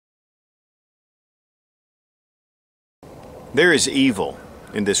There is evil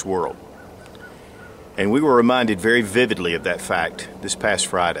in this world, and we were reminded very vividly of that fact this past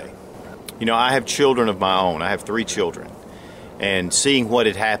Friday. You know, I have children of my own. I have 3 children, and seeing what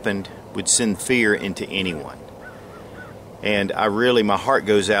had happened would send fear into anyone. And my heart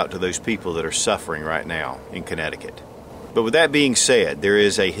goes out to those people that are suffering right now in Connecticut. But with that being said, there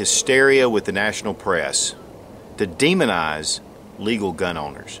is a hysteria with the national press to demonize legal gun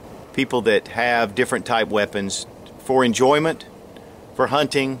owners. People that have different type weapons for enjoyment, for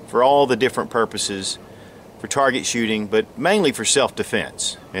hunting, for all the different purposes, for target shooting, but mainly for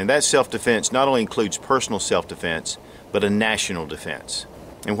self-defense. And that self-defense not only includes personal self-defense, but a national defense.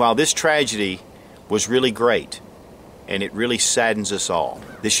 And while this tragedy was really great, and it really saddens us all,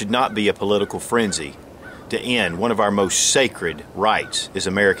 this should not be a political frenzy to end one of our most sacred rights as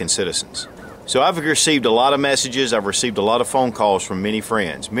American citizens. So I've received a lot of messages, I've received a lot of phone calls from many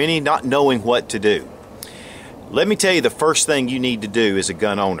friends, many not knowing what to do. Let me tell you, the first thing you need to do as a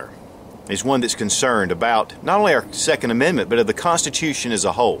gun owner is one that's concerned about not only our Second Amendment, but of the Constitution as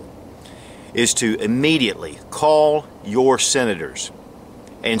a whole, is to immediately call your senators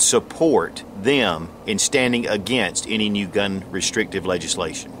and support them in standing against any new gun restrictive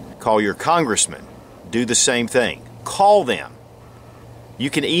legislation. Call your congressman. Do the same thing. Call them. You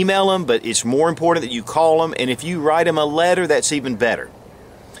can email them, but it's more important that you call them, and if you write them a letter, that's even better.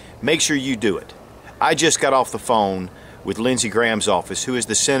 Make sure you do it. I just got off the phone with Lindsey Graham's office, who is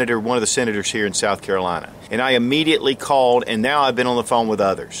the senator, one of the senators here in South Carolina. And I immediately called, and now I've been on the phone with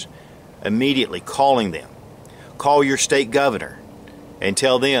others, immediately calling them. Call your state governor and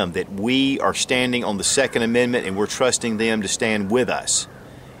tell them that we are standing on the Second Amendment and we're trusting them to stand with us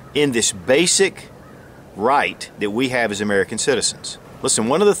in this basic right that we have as American citizens. Listen,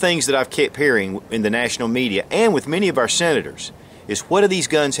 one of the things that I've kept hearing in the national media and with many of our senators is, what do these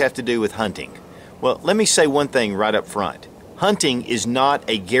guns have to do with hunting? Well, let me say one thing right up front. Hunting is not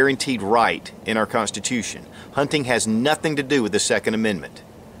a guaranteed right in our Constitution. Hunting has nothing to do with the Second Amendment.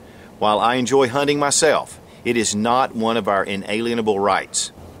 While I enjoy hunting myself, it is not one of our inalienable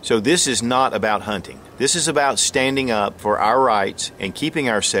rights. So this is not about hunting. This is about standing up for our rights and keeping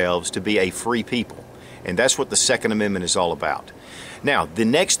ourselves to be a free people. And that's what the Second Amendment is all about. Now, the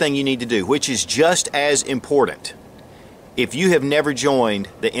next thing you need to do, which is just as important, if you have never joined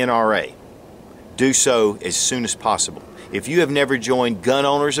the NRA, do so as soon as possible. If you have never joined Gun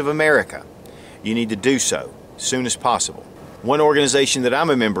Owners of America, you need to do so as soon as possible. One organization that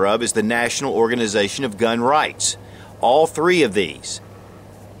I'm a member of is the National Organization of Gun Rights. All 3 of these.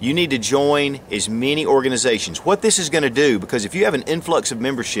 You need to join as many organizations. What this is going to do, because if you have an influx of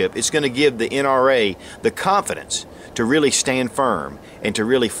membership, it's going to give the NRA the confidence to really stand firm and to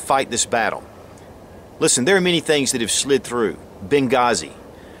really fight this battle. Listen, there are many things that have slid through. Benghazi,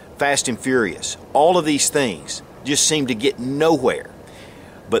 Fast and Furious, all of these things just seem to get nowhere.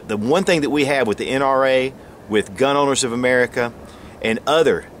 But the one thing that we have with the NRA, with Gun Owners of America, and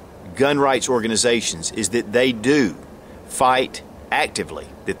other gun rights organizations is that they do fight actively,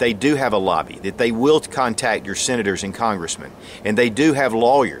 that they do have a lobby, that they will contact your senators and congressmen, and they do have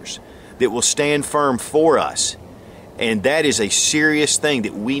lawyers that will stand firm for us. And that is a serious thing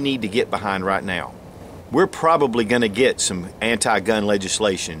that we need to get behind right now. We're probably going to get some anti-gun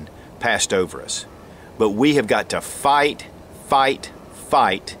legislation passed over us, but we have got to fight, fight,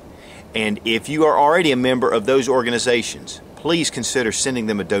 fight. And if you are already a member of those organizations, please consider sending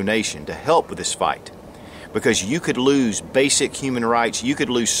them a donation to help with this fight. Because you could lose basic human rights, you could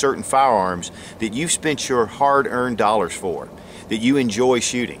lose certain firearms that you've spent your hard-earned dollars for, that you enjoy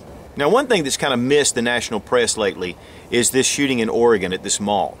shooting. Now, one thing that's kind of missed the national press lately is this shooting in Oregon at this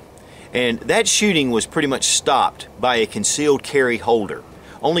mall. And that shooting was pretty much stopped by a concealed carry holder.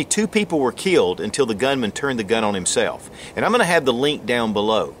 Only 2 people were killed until the gunman turned the gun on himself. And I'm going to have the link down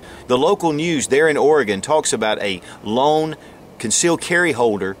below. The local news there in Oregon talks about a lone concealed carry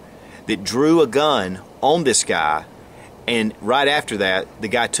holder that drew a gun on this guy, and right after that, the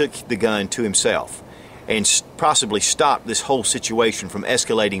guy took the gun to himself and possibly stopped this whole situation from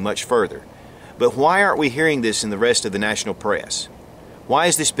escalating much further. But why aren't we hearing this in the rest of the national press? Why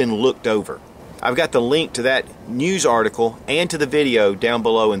has this been looked over? I've got the link to that news article and to the video down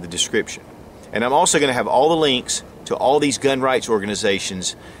below in the description. And I'm also going to have all the links to all these gun rights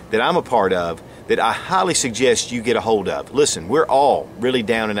organizations that I'm a part of that I highly suggest you get a hold of. Listen, we're all really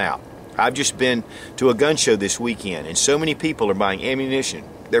down and out. I've just been to a gun show this weekend, and so many people are buying ammunition.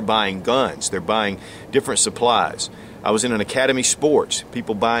 They're buying guns. They're buying different supplies. I was in an Academy Sports,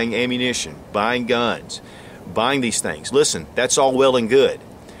 people buying ammunition, buying guns, buying these things. Listen, that's all well and good.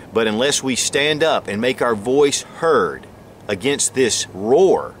 But unless we stand up and make our voice heard against this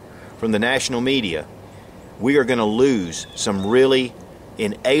roar from the national media, we are going to lose some really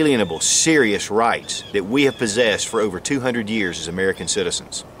inalienable, serious rights that we have possessed for over 200 years as American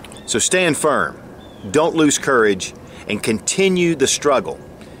citizens. So stand firm, don't lose courage, and continue the struggle.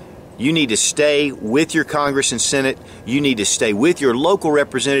 You need to stay with your Congress and Senate. You need to stay with your local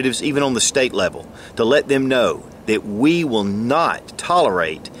representatives, even on the state level, to let them know that we will not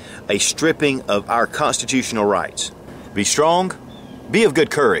tolerate a stripping of our constitutional rights. Be strong, be of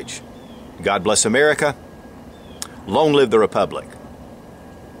good courage. God bless America. Long live the Republic.